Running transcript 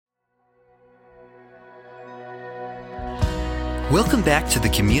Welcome back to the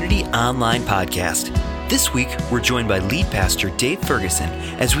Community Online Podcast. This week, we're joined by lead pastor Dave Ferguson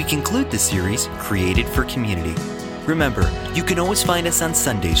as we conclude the series, Created for Community. Remember, you can always find us on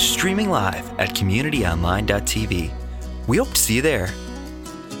Sundays streaming live at communityonline.tv. We hope to see you there.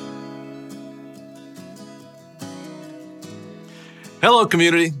 Hello,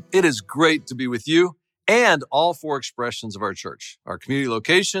 community. It is great to be with you and all four expressions of our church, our community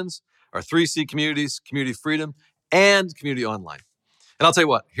locations, our 3C communities, Community Freedom, and Community Online. And I'll tell you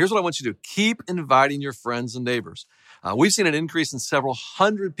what, here's what I want you to do. Keep inviting your friends and neighbors. We've seen an increase in several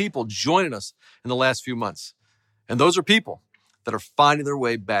hundred people joining us in the last few months. And those are people that are finding their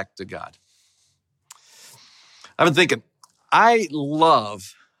way back to God. I've been thinking, I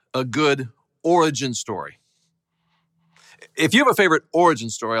love a good origin story. If you have a favorite origin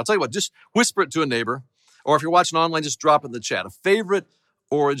story, I'll tell you what, just whisper it to a neighbor. Or if you're watching online, just drop it in the chat. A favorite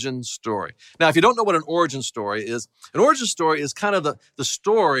origin story. Now, if you don't know what an origin story is kind of the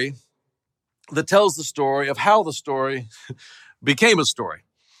story that tells the story of how the story became a story.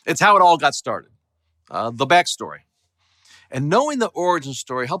 It's how it all got started, the backstory. And knowing the origin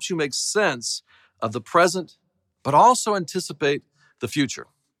story helps you make sense of the present, but also anticipate the future.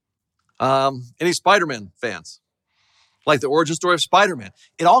 Any Spider-Man fans? Like the origin story of Spider-Man.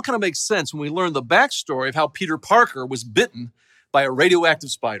 It all kind of makes sense when we learn the backstory of how Peter Parker was bitten by a radioactive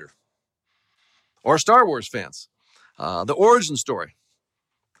spider. Or Star Wars fans, the origin story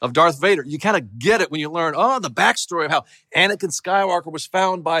of Darth Vader. You kind of get it when you learn, the backstory of how Anakin Skywalker was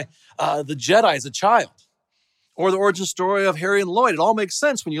found by the Jedi as a child. Or the origin story of Harry and Lloyd. It all makes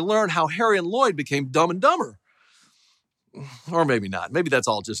sense when you learn how Harry and Lloyd became Dumb and Dumber. Or maybe not. Maybe that's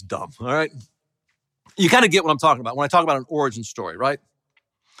all just dumb, all right? You kind of get what I'm talking about when I talk about an origin story, right?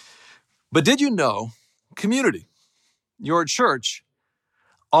 But did you know community, your church,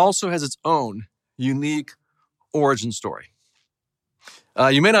 also has its own unique origin story?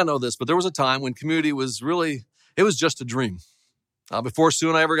 You may not know this, but there was a time when community was it was just a dream. Before Sue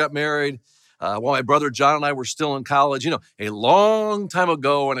and I ever got married, while my brother John and I were still in college, a long time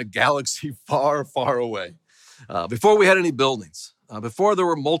ago in a galaxy far, far away. Before we had any buildings, before there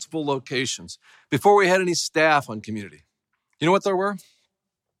were multiple locations, before we had any staff on community. You know what there were?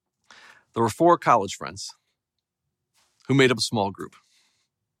 There were 4 college friends who made up a small group.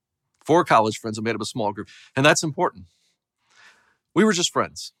 4 college friends who made up a small group. And that's important. We were just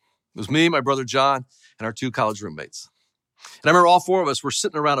friends. It was me, my brother John, and our 2 college roommates. And I remember all 4 of us were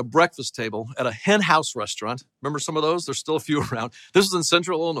sitting around a breakfast table at a hen house restaurant. Remember some of those? There's still a few around. This was in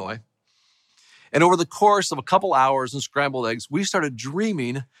Central Illinois. And over the course of a couple hours and scrambled eggs, we started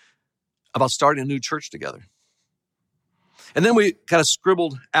dreaming about starting a new church together. And then we kind of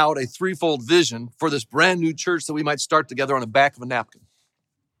scribbled out a 3-fold vision for this brand new church that we might start together on the back of a napkin.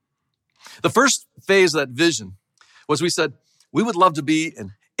 The first phase of that vision was we said, we would love to be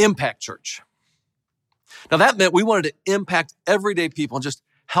an impact church. Now that meant we wanted to impact everyday people and just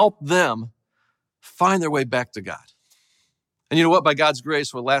help them find their way back to God. And you know what? By God's grace,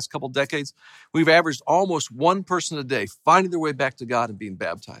 for the last couple decades, we've averaged almost 1 person a day finding their way back to God and being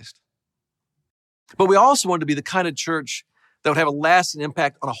baptized. But we also wanted to be the kind of church that would have a lasting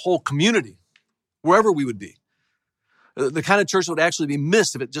impact on a whole community, wherever we would be. The kind of church that would actually be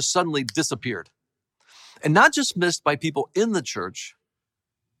missed if it just suddenly disappeared. And not just missed by people in the church,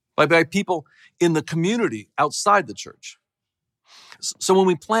 but by people in the community outside the church. So when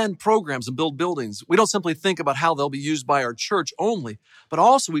we plan programs and build buildings, we don't simply think about how they'll be used by our church only, but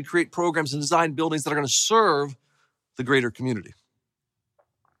also we create programs and design buildings that are going to serve the greater community.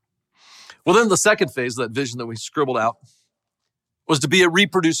 Well, then the second phase of that vision that we scribbled out was to be a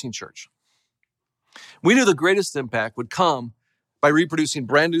reproducing church. We knew the greatest impact would come by reproducing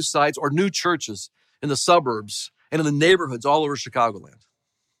brand new sites or new churches in the suburbs and in the neighborhoods all over Chicagoland.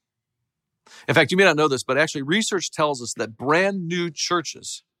 In fact, you may not know this, but actually research tells us that brand new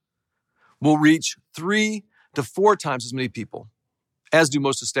churches will reach 3 to 4 times as many people as do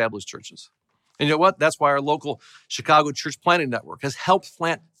most established churches. And you know what? That's why our local Chicago Church Planting Network has helped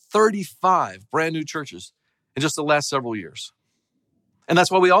plant 35 brand new churches in just the last several years. And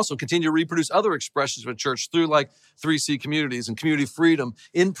that's why we also continue to reproduce other expressions of a church through like 3C communities and Community Freedom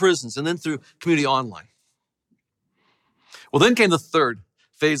in prisons and then through Community Online. Well, then came the third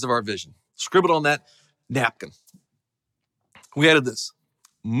phase of our vision, scribbled on that napkin. We added this,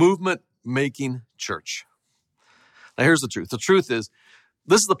 movement-making church. Now, here's the truth. The truth is,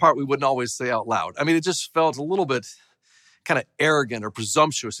 this is the part we wouldn't always say out loud. I mean, it just felt a little bit kind of arrogant or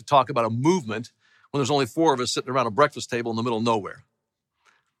presumptuous to talk about a movement when there's only 4 of us sitting around a breakfast table in the middle of nowhere.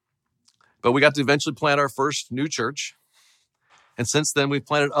 But we got to eventually plant our first new church. And since then, we've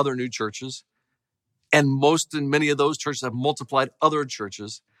planted other new churches. And many of those churches have multiplied other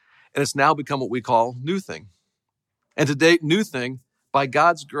churches, and it's now become what we call New Thing. And to date, New Thing, by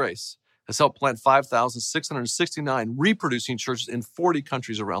God's grace, has helped plant 5,669 reproducing churches in 40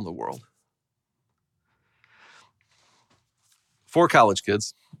 countries around the world. 4 college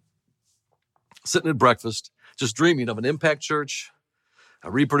kids sitting at breakfast, just dreaming of an impact church,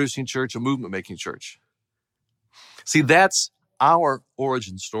 a reproducing church, a movement-making church. See, that's our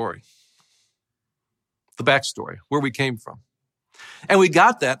origin story, the backstory, where we came from. And we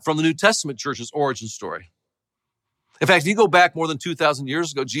got that from the New Testament church's origin story. In fact, if you go back more than 2,000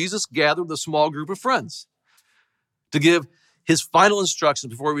 years ago, Jesus gathered a small group of friends to give his final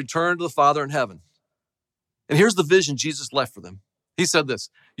instructions before he returned to the Father in heaven. And here's the vision Jesus left for them. He said this: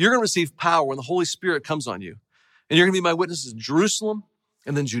 you're going to receive power when the Holy Spirit comes on you. And you're going to be my witnesses in Jerusalem,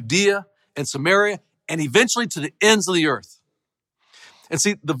 and then Judea and Samaria, and eventually to the ends of the earth. And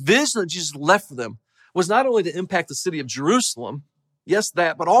see, the vision that Jesus left for them was not only to impact the city of Jerusalem, yes,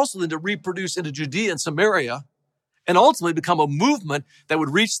 that, but also then to reproduce into Judea and Samaria, and ultimately become a movement that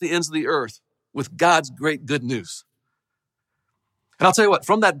would reach the ends of the earth with God's great good news. And I'll tell you what,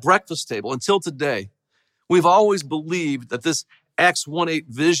 from that breakfast table until today, we've always believed that this Acts 1:8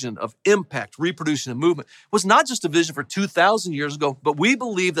 vision of impact, reproduction, and movement was not just a vision for 2,000 years ago, but we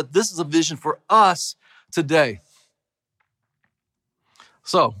believe that this is a vision for us today.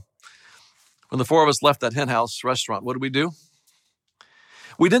 So, when the 4 of us left that hen house restaurant, what did we do?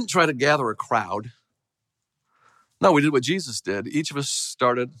 We didn't try to gather a crowd. No, we did what Jesus did. Each of us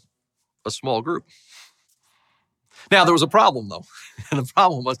started a small group. Now, there was a problem, though. And the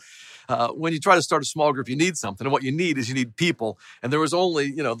problem was when you try to start a small group, you need something. And what you need is you need people. And there was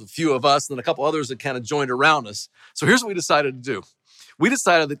only, the few of us and then a couple others that kind of joined around us. So here's what we decided to do. We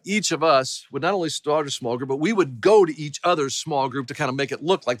decided that each of us would not only start a small group, but we would go to each other's small group to kind of make it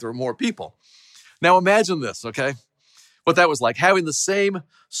look like there were more people. Now, imagine this, okay? What that was like, having the same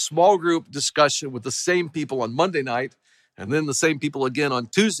small group discussion with the same people on Monday night, and then the same people again on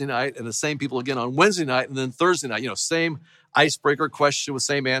Tuesday night, and the same people again on Wednesday night, and then Thursday night. Same icebreaker question with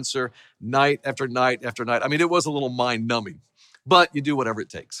same answer, night after night after night. I mean, it was a little mind-numbing, but you do whatever it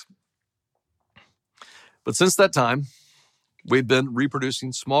takes. But since that time, we've been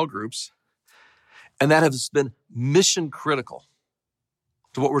reproducing small groups, and that has been mission critical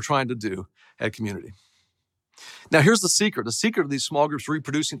to what we're trying to do at Community. Now, here's the secret. The secret of these small groups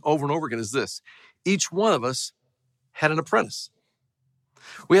reproducing over and over again is this: each one of us had an apprentice.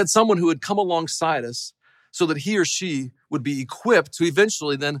 We had someone who would come alongside us so that he or she would be equipped to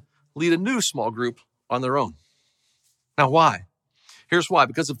eventually then lead a new small group on their own. Now, why? Here's why.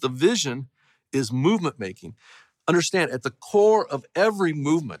 Because if the vision is movement making, understand at the core of every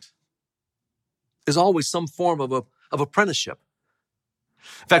movement is always some form of apprenticeship.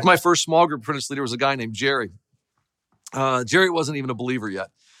 In fact, my first small group apprentice leader was a guy named Jerry. Jerry wasn't even a believer yet,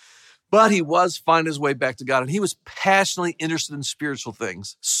 but he was finding his way back to God, and he was passionately interested in spiritual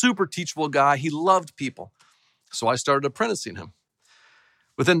things. Super teachable guy. He loved people. So I started apprenticing him.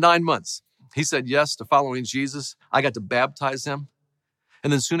 Within 9 months, he said yes to following Jesus. I got to baptize him.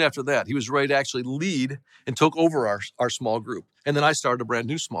 And then soon after that, he was ready to actually lead and took over our small group. And then I started a brand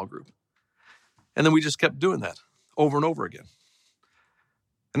new small group. And then we just kept doing that over and over again.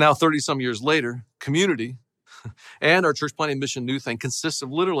 And now 30-some years later, Community and our church planting mission New Thing consists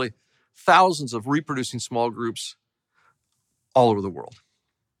of literally thousands of reproducing small groups all over the world.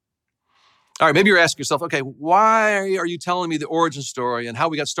 All right, maybe you're asking yourself, okay, why are you telling me the origin story and how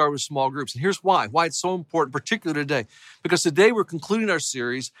we got started with small groups? And here's why it's so important, particularly today. Because today we're concluding our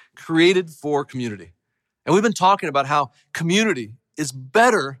series, Created for Community. And we've been talking about how community is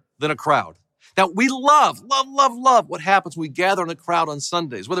better than a crowd. Now, we love what happens when we gather in a crowd on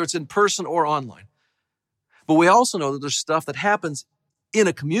Sundays, whether it's in person or online. But we also know that there's stuff that happens in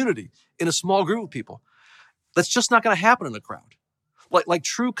a community, in a small group of people, that's just not going to happen in a crowd. Like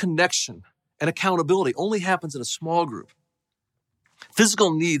true connection and accountability only happens in a small group.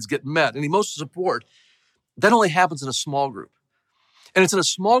 Physical needs get met and emotional support, that only happens in a small group. And it's in a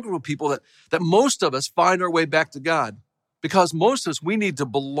small group of people that most of us find our way back to God, because most of us, we need to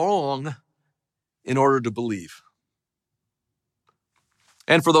belong in order to believe.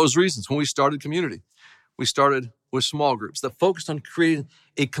 And for those reasons, when we started Community, we started with small groups that focused on creating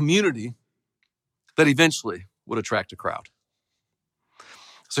a community that eventually would attract a crowd.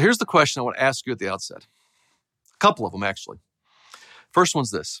 So here's the question I want to ask you at the outset. A couple of them, actually. First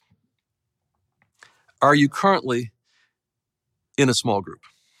one's this: are you currently in a small group?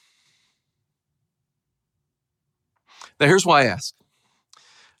 Now, here's why I ask.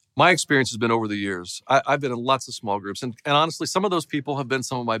 My experience has been over the years. I've been in lots of small groups, and honestly, some of those people have been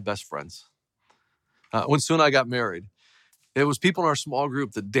some of my best friends. When Sue and I got married, it was people in our small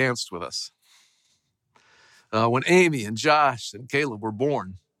group that danced with us. When Amy and Josh and Caleb were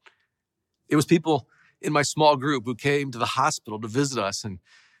born, it was people in my small group who came to the hospital to visit us and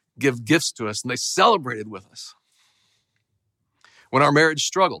give gifts to us, and they celebrated with us. When our marriage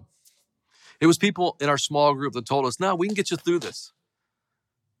struggled, it was people in our small group that told us, no, we can get you through this.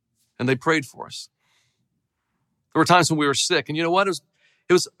 And they prayed for us. There were times when we were sick, and you know what? It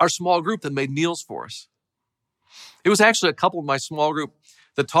was our small group that made meals for us. It was actually a couple of my small group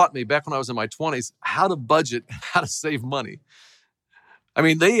that taught me back when I was in my 20s how to budget, how to save money. I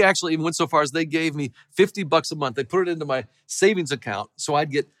mean, they actually even went so far as they gave me $50 a month. They put it into my savings account so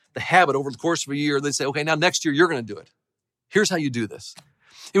I'd get the habit over the course of a year. They'd say, okay, now next year you're going to do it. Here's how you do this.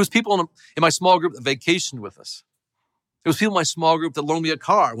 It was people in my small group that vacationed with us. It was people in my small group that loaned me a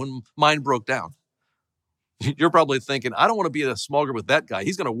car when mine broke down. You're probably thinking, I don't want to be in a small group with that guy.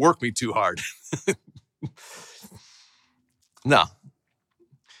 He's going to work me too hard. No.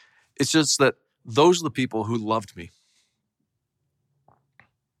 It's just that those are the people who loved me.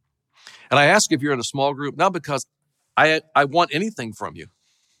 And I ask if you're in a small group, not because I want anything from you.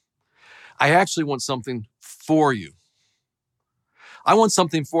 I actually want something for you. I want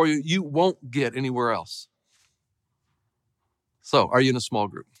something for you you won't get anywhere else. So, are you in a small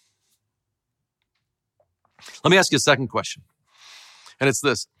group? Let me ask you a second question. And it's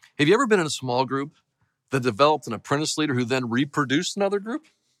this. Have you ever been in a small group that developed an apprentice leader who then reproduced another group?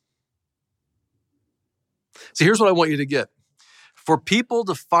 See, here's what I want you to get. For people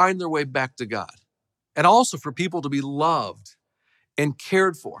to find their way back to God, and also for people to be loved and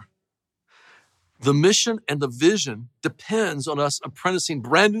cared for, the mission and the vision depends on us apprenticing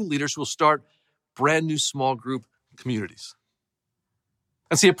brand new leaders who will start brand new small group communities.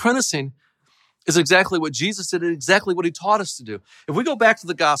 And see, apprenticing is exactly what Jesus did and exactly what he taught us to do. If we go back to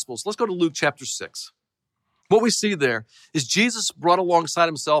the Gospels, let's go to Luke chapter 6. What we see there is Jesus brought alongside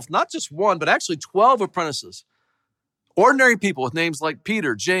himself not just one, but actually 12 apprentices, ordinary people with names like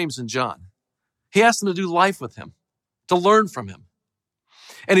Peter, James, and John. He asked them to do life with him, to learn from him.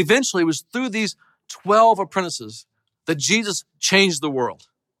 And eventually it was through these 12 apprentices that Jesus changed the world.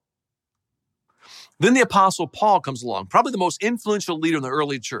 Then the Apostle Paul comes along, probably the most influential leader in the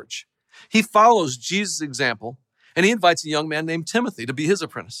early church. He follows Jesus' example, and he invites a young man named Timothy to be his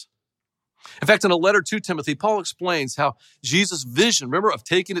apprentice. In fact, in a letter to Timothy, Paul explains how Jesus' vision, remember, of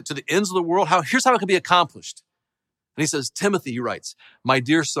taking it to the ends of the world, here's how it can be accomplished. And he says, Timothy, he writes, my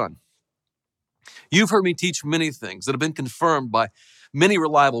dear son, you've heard me teach many things that have been confirmed by many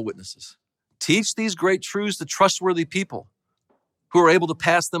reliable witnesses. Teach these great truths to trustworthy people who are able to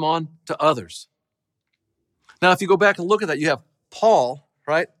pass them on to others. Now, if you go back and look at that, you have Paul,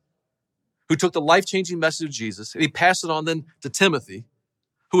 right, who took the life-changing message of Jesus, and he passed it on then to Timothy,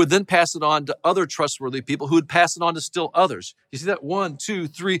 who would then pass it on to other trustworthy people who would pass it on to still others. You see that? 1, 2,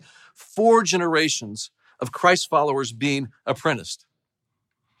 3, 4 generations of Christ followers being apprenticed.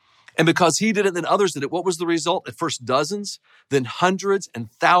 And because he did it, then others did it. What was the result? At first dozens, then hundreds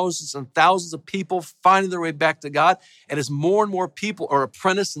and thousands of people finding their way back to God. And as more and more people are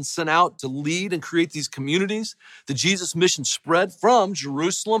apprenticed and sent out to lead and create these communities, the Jesus mission spread from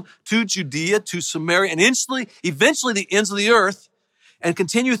Jerusalem to Judea to Samaria and eventually the ends of the earth, and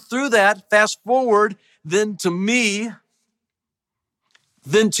continue through that, fast forward, then to me,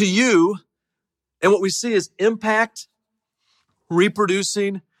 then to you. And what we see is impact,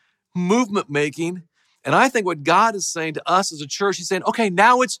 reproducing, movement making. And I think what God is saying to us as a church, he's saying, okay,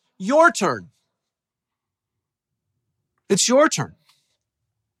 now it's your turn. It's your turn.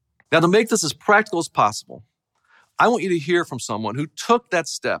 Now, to make this as practical as possible, I want you to hear from someone who took that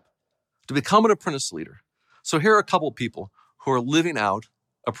step to become an apprentice leader. So here are a couple of people who are living out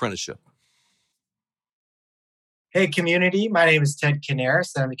apprenticeship. Hey, community. My name is Ted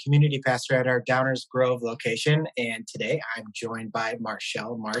Canaris, and I'm the community pastor at our Downers Grove location. And today I'm joined by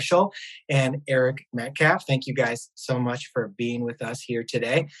Marshall Marshall and Eric Metcalf. Thank you guys so much for being with us here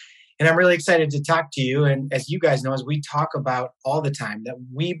today. And I'm really excited to talk to you. And as you guys know, as we talk about all the time, that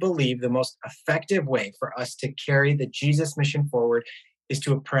we believe the most effective way for us to carry the Jesus mission forward is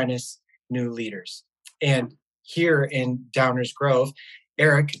to apprentice new leaders. And here in Downers Grove,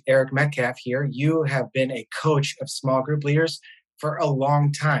 Eric Metcalf here, you have been a coach of small group leaders for a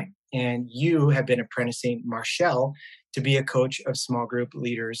long time, and you have been apprenticing Marshall to be a coach of small group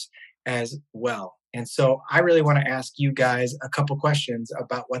leaders as well. And so I really want to ask you guys a couple questions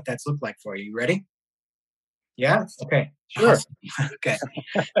about what that's looked like for you. You ready? Yeah? Okay. Sure. Awesome. Okay.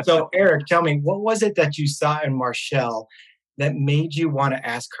 So Eric, tell me, what was it that you saw in Marshall that made you want to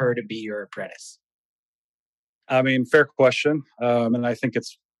ask her to be your apprentice? I mean, fair question. And I think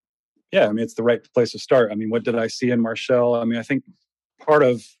it's Yeah, I mean, it's the right place to start. I mean, what did I see in Marshall? I mean, I think part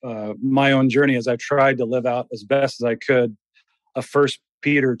of my own journey is I've tried to live out as best as I could a First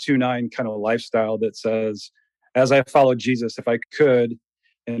Peter 2:9 kind of lifestyle that says, as I follow Jesus, if I could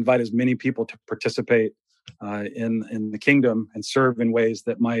invite as many people to participate in the kingdom and serve in ways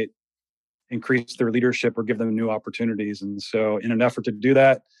that might increase their leadership or give them new opportunities. And so in an effort to do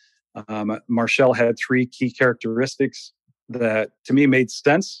that, Marshall had 3 key characteristics that to me made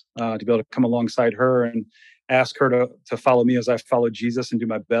sense to be able to come alongside her and ask her to follow me as I follow Jesus and do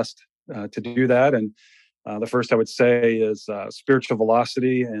my best to do that. And the first I would say is spiritual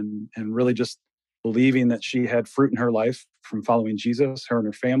velocity and really just believing that she had fruit in her life from following Jesus, her and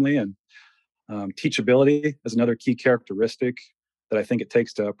her family. And teachability is another key characteristic that I think it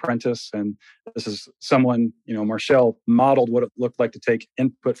takes to apprentice. And this is someone, Marshall modeled what it looked like to take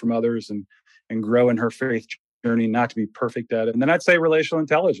input from others and grow in her faith journey, not to be perfect at it. And then I'd say relational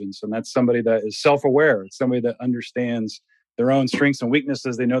intelligence. And that's somebody that is self-aware. It's somebody that understands their own strengths and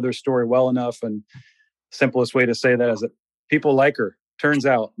weaknesses. They know their story well enough. And simplest way to say that is that people like her. Turns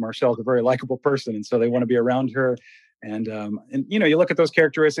out Marshall's a very likable person. And so they want to be around her. And you look at those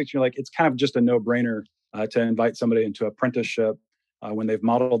characteristics, you're like, it's kind of just a no-brainer to invite somebody into apprenticeship when they've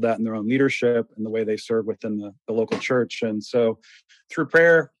modeled that in their own leadership and the way they serve within the local church. And so through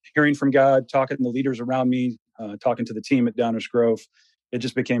prayer, hearing from God, talking to the leaders around me, talking to the team at Downers Grove, it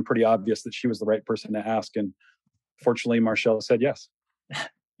just became pretty obvious that she was the right person to ask. And fortunately, Marshall said yes.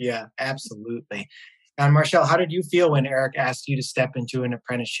 Yeah, absolutely. And Marshall, how did you feel when Eric asked you to step into an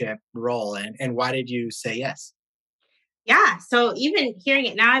apprenticeship role, and why did you say yes? Yeah. So even hearing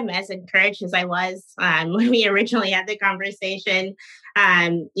it now, I'm as encouraged as I was when we originally had the conversation.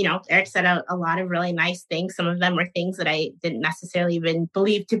 Eric said a lot of really nice things. Some of them were things that I didn't necessarily even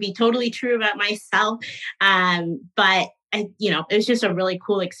believe to be totally true about myself. But it was just a really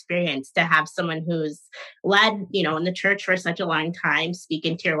cool experience to have someone who's led, in the church for such a long time speak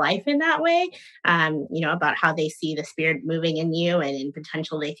into your life in that way, about how they see the Spirit moving in you and in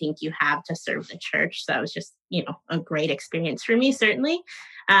potential they think you have to serve the church. So it was just, a great experience for me, certainly.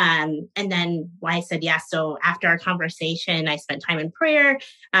 And then why I said yes. So after our conversation, I spent time in prayer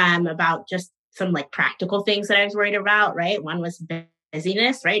about just some practical things that I was worried about, right? One was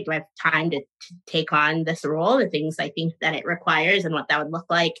busyness, right? Do I have time to take on this role, the things I think that it requires and what that would look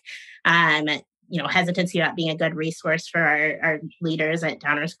like? Hesitancy about being a good resource for our leaders at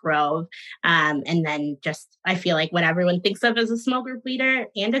Downers Grove. And then just, I feel like what everyone thinks of as a small group leader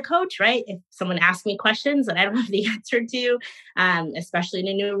and a coach, right? If someone asks me questions that I don't have the answer to, especially in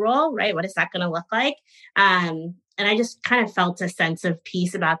a new role, right? What is that going to look like? And I just kind of felt a sense of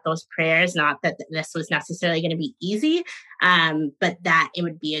peace about those prayers, not that this was necessarily going to be easy, but that it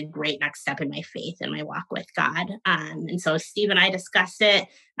would be a great next step in my faith and my walk with God. And so Steve and I discussed it,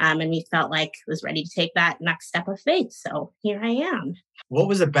 and we felt like I was ready to take that next step of faith. So here I am. What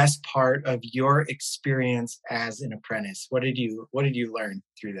was the best part of your experience as an apprentice? What did you learn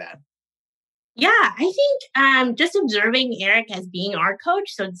through that? Yeah, I think just observing Eric as being our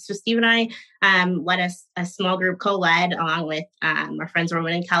coach. So Steve and I led a small group co-led along with our friends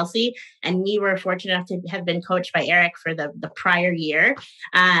Roman and Kelsey. And we were fortunate enough to have been coached by Eric for the prior year.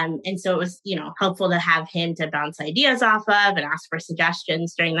 And so it was, helpful to have him to bounce ideas off of and ask for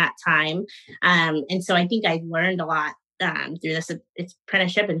suggestions during that time. And so I think I learned a lot through this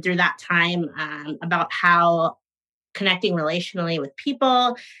apprenticeship and through that time about how connecting relationally with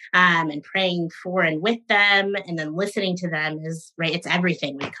people and praying for and with them and then listening to them is right. It's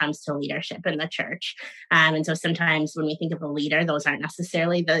everything when it comes to leadership in the church. And so sometimes when we think of a leader, those aren't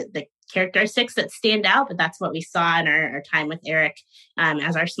necessarily the characteristics that stand out, but that's what we saw in our time with Eric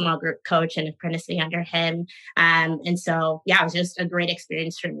as our small group coach and apprenticing under him. And so, yeah, it was just a great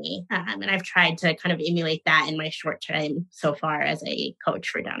experience for me. And I've tried to kind of emulate that in my short time so far as a coach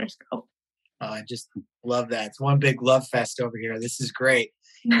for Downers Grove. I just love that. It's one big love fest over here. This is great.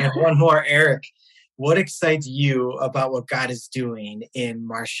 And one more, Eric, what excites you about what God is doing in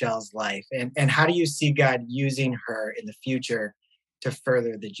Marshall's life? And how do you see God using her in the future to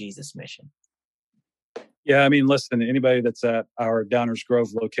further the Jesus mission? Yeah, I mean, listen, anybody that's at our Downers Grove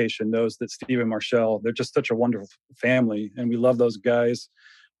location knows that Steve and Marshall, they're just such a wonderful family. And we love those guys.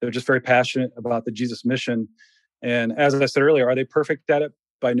 They're just very passionate about the Jesus mission. And as I said earlier, are they perfect at it?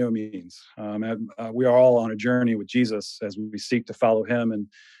 By no means. We are all on a journey with Jesus as we seek to follow him and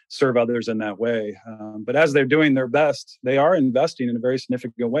serve others in that way. But as they're doing their best, they are investing in a very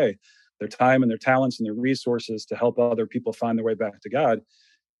significant way, their time and their talents and their resources to help other people find their way back to God.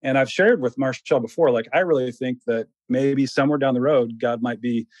 And I've shared with Marshall before, I really think that maybe somewhere down the road, God might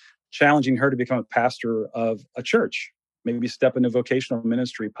be challenging her to become a pastor of a church. maybe step into vocational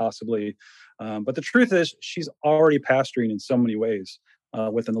ministry possibly. But the truth is, she's already pastoring in so many ways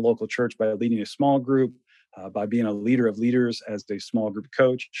within the local church by leading a small group, by being a leader of leaders as a small group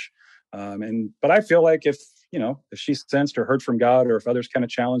coach. But I feel like if she sensed or heard from God, or if others kind of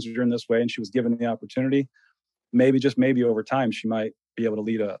challenged her in this way and she was given the opportunity, maybe over time, she might be able to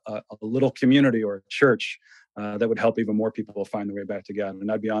lead a little community or a church that would help even more people find their way back to God.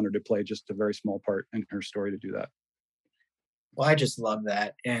 And I'd be honored to play just a very small part in her story to do that. Well, I just love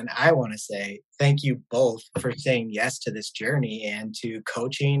that. And I want to say thank you both for saying yes to this journey and to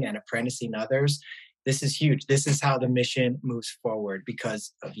coaching and apprenticing others. This is huge. This is how the mission moves forward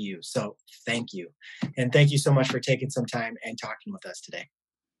because of you. So thank you. And thank you so much for taking some time and talking with us today.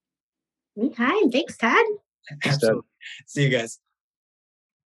 Anytime. Thanks, Ted. Absolutely. See you guys.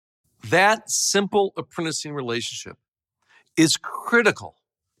 That simple apprenticing relationship is critical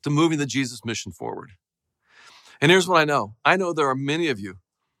to moving the Jesus mission forward. And here's what I know. I know there are many of you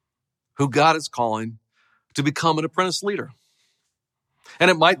who God is calling to become an apprentice leader.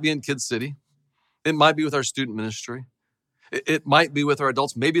 And it might be in Kid City. It might be with our student ministry. It might be with our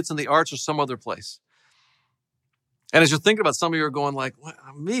adults. Maybe it's in the arts or some other place. And as you're thinking about, some of you are going like, what,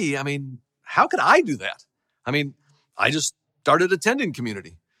 me? I mean, how could I do that? I mean, I just started attending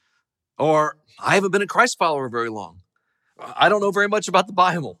community. Or I haven't been a Christ follower very long. I don't know very much about the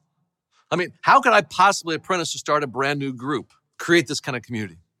Bible. I mean, how could I possibly apprentice to start a brand new group, create this kind of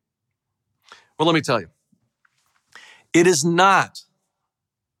community? Well, let me tell you, it is not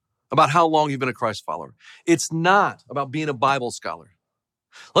about how long you've been a Christ follower. It's not about being a Bible scholar.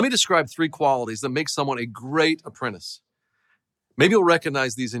 Let me describe 3 qualities that make someone a great apprentice. Maybe you'll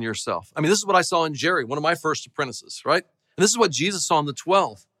recognize these in yourself. I mean, this is what I saw in Jerry, one of my first apprentices, right? And this is what Jesus saw in the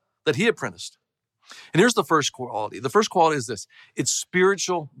 12 that he apprenticed. And here's the first quality. The first quality is this. It's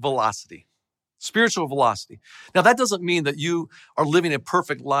spiritual velocity. Spiritual velocity. Now, that doesn't mean that you are living a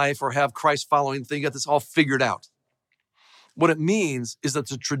perfect life or have Christ following thing, you got this all figured out. What it means is that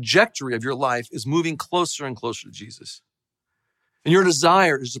the trajectory of your life is moving closer and closer to Jesus. And your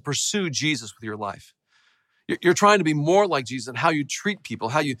desire is to pursue Jesus with your life. You're trying to be more like Jesus in how you treat people,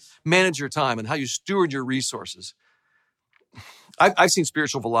 how you manage your time, and how you steward your resources. I've seen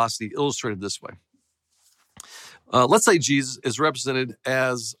spiritual velocity illustrated this way. Let's say Jesus is represented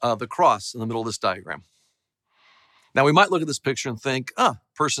as the cross in the middle of this diagram. Now, we might look at this picture and think,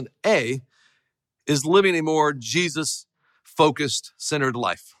 person A is living a more Jesus-focused, centered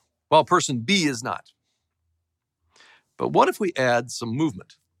life, while person B is not. But what if we add some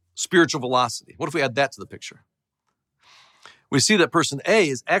movement, spiritual velocity? What if we add that to the picture? We see that person A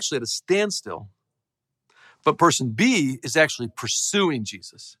is actually at a standstill, but person B is actually pursuing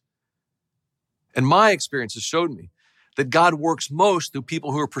Jesus. And my experience has showed me that God works most through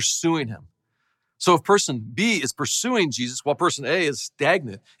people who are pursuing him. So if person B is pursuing Jesus while person A is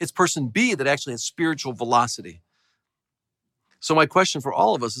stagnant, it's person B that actually has spiritual velocity. So my question for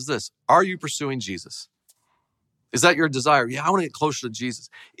all of us is this: are you pursuing Jesus? Is that your desire? Yeah, I want to get closer to Jesus.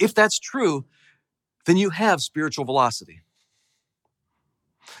 If that's true, then you have spiritual velocity.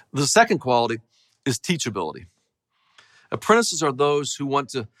 The second quality is teachability. Apprentices are those who want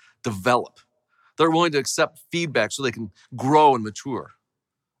to develop. They're willing to accept feedback so they can grow and mature.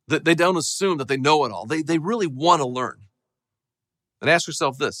 They don't assume that they know it all. They really want to learn. And ask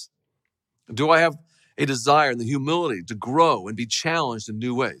yourself this: do I have a desire and the humility to grow and be challenged in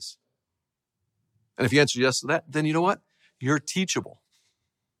new ways? And if you answer yes to that, then you know what? You're teachable.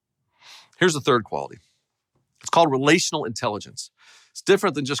 Here's the third quality. It's called relational intelligence. It's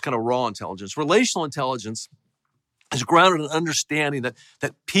different than just kind of raw intelligence. Relational intelligence is grounded in understanding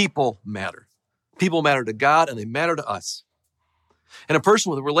that people matter. People matter to God and they matter to us. And a person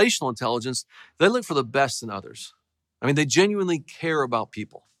with a relational intelligence, they look for the best in others. I mean, they genuinely care about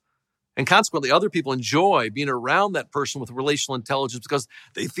people. And consequently, other people enjoy being around that person with relational intelligence because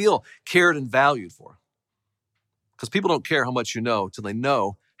they feel cared and valued for. Because people don't care how much you know till they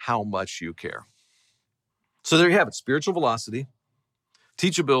know how much you care. So there you have it: spiritual velocity,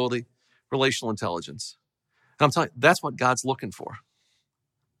 teachability, relational intelligence. And I'm telling you, that's what God's looking for.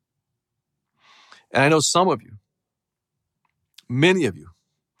 And I know some of you, many of you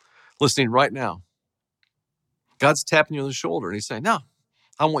listening right now, God's tapping you on the shoulder and he's saying, no,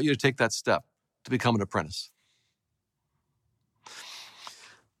 I want you to take that step to become an apprentice.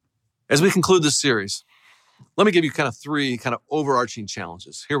 As we conclude this series, let me give you kind of 3 kind of overarching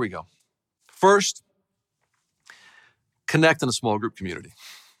challenges. Here we go. First, connect in a small group community.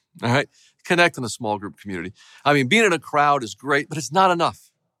 All right? Connect in a small group community. I mean, being in a crowd is great, but it's not enough.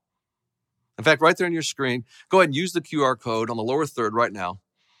 In fact, right there on your screen, go ahead and use the QR code on the lower third right now.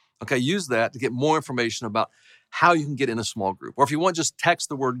 Okay, use that to get more information about how you can get in a small group. Or if you want, just text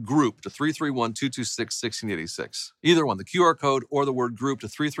the word group to 331-226-1686. Either one, the QR code or the word group to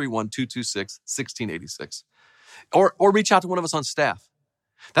 331-226-1686. Or reach out to one of us on staff.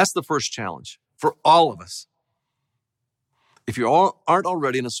 That's the first challenge for all of us. If you aren't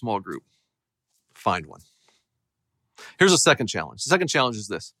already in a small group, find one. Here's a second challenge. The second challenge is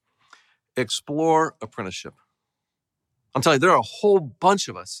this: explore apprenticeship. I'm telling you, there are a whole bunch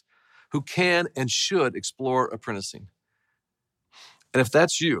of us who can and should explore apprenticing. And if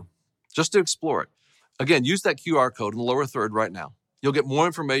that's you, just to explore it, again, use that QR code in the lower third right now. You'll get more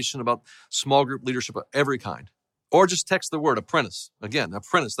information about small group leadership of every kind. Or just text the word apprentice. Again,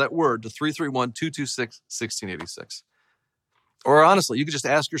 apprentice, that word to 331-226-1686. Or honestly, you could just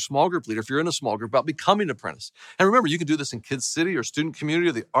ask your small group leader, if you're in a small group, about becoming an apprentice. And remember, you can do this in Kids City or student community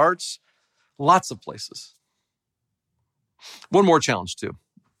or the arts, lots of places. One more challenge too,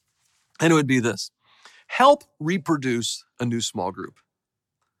 and it would be this: help reproduce a new small group.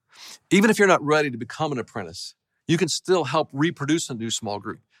 Even if you're not ready to become an apprentice, you can still help reproduce a new small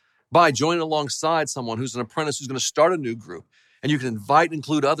group by joining alongside someone who's an apprentice who's going to start a new group. And you can invite and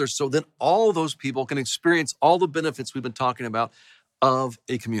include others so that all those people can experience all the benefits we've been talking about of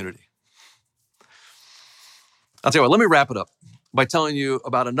a community. I'll tell you what, let me wrap it up by telling you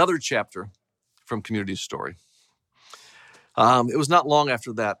about another chapter from Community's story. It was not long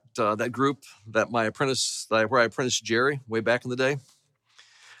after that group where I apprenticed Jerry way back in the day.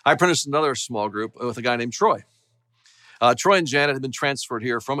 I apprenticed another small group with a guy named Troy. Troy and Janet had been transferred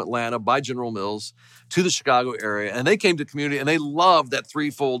here from Atlanta by General Mills to the Chicago area, and they came to community, and they loved that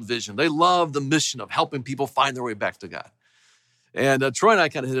threefold vision. They loved the mission of helping people find their way back to God. And Troy and I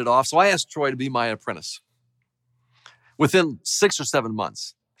kind of hit it off, so I asked Troy to be my apprentice. Within 6 or 7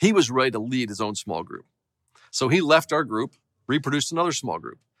 months, he was ready to lead his own small group. So he left our group, reproduced another small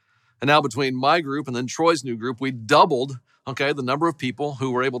group. And now between my group and then Troy's new group, we doubled the number of people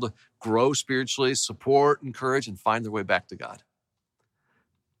who were able to grow spiritually, support, encourage, and find their way back to God.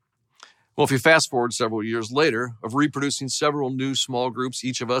 Well, if you fast forward several years later of reproducing several new small groups,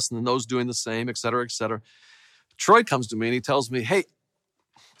 each of us, and then those doing the same, et cetera, Troy comes to me and he tells me, hey,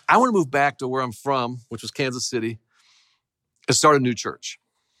 I want to move back to where I'm from, which was Kansas City, and start a new church.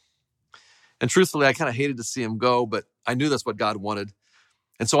 And truthfully, I kind of hated to see him go, but I knew that's what God wanted.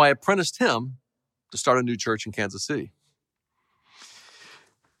 And so I apprenticed him to start a new church in Kansas City.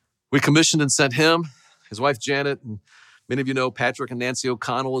 We commissioned and sent him, his wife Janet, and many of you know Patrick and Nancy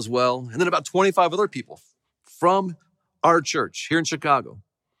O'Connell as well, and then about 25 other people from our church here in Chicago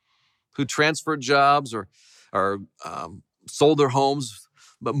who transferred jobs or sold their homes,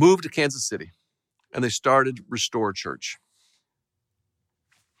 but moved to Kansas City, and they started Restore Church.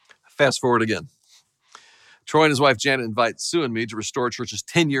 Fast forward again. Troy and his wife Janet invite Sue and me to Restore Church's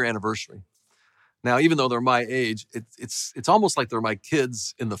 10-year anniversary. Now, even though they're my age, it's almost like they're my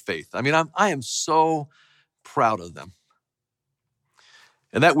kids in the faith. I mean, I am so proud of them.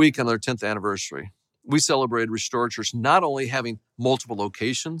 And that week on their 10th anniversary, we celebrated Restore Church not only having multiple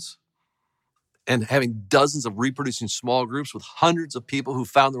locations and having dozens of reproducing small groups with hundreds of people who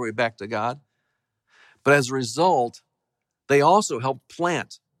found their way back to God, but as a result, they also helped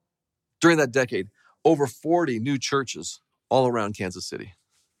plant, during that decade, over 40 new churches all around Kansas City.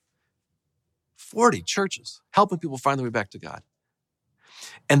 40 churches helping people find their way back to God.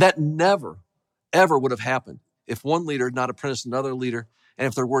 And that never, ever would have happened if one leader had not apprenticed another leader and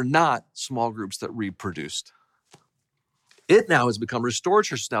if there were not small groups that reproduced. It now has become, Restore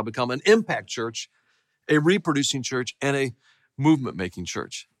Church has now become an impact church, a reproducing church, and a movement-making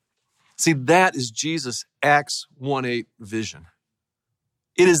church. See, that is Jesus' Acts 1:8 vision.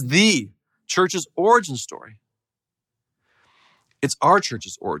 It is the church's origin story. It's our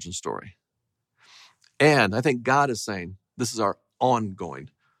church's origin story. And I think God is saying, this is our ongoing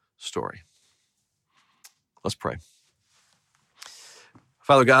story. Let's pray.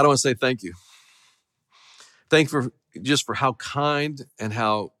 Father God, I want to say thank you. Thank you for how kind and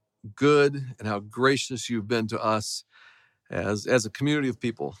how good and how gracious you've been to us as a community of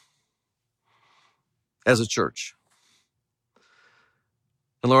people, as a church.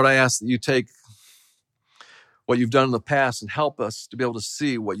 And Lord, I ask that you take what you've done in the past and help us to be able to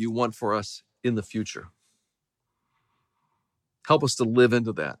see what you want for us in the future. Help us to live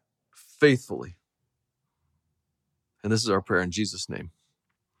into that faithfully. And this is our prayer in Jesus' name.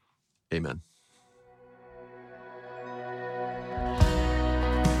 Amen.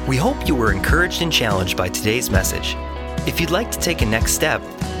 We hope you were encouraged and challenged by today's message. If you'd like to take a next step,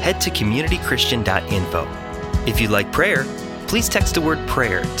 head to communitychristian.info. If you'd like prayer, please text the word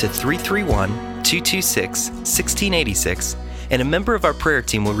prayer to 331-226-1686, and a member of our prayer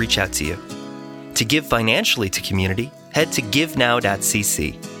team will reach out to you. To give financially to Community, head to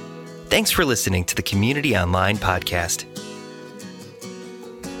givenow.cc. Thanks for listening to the Community Online Podcast.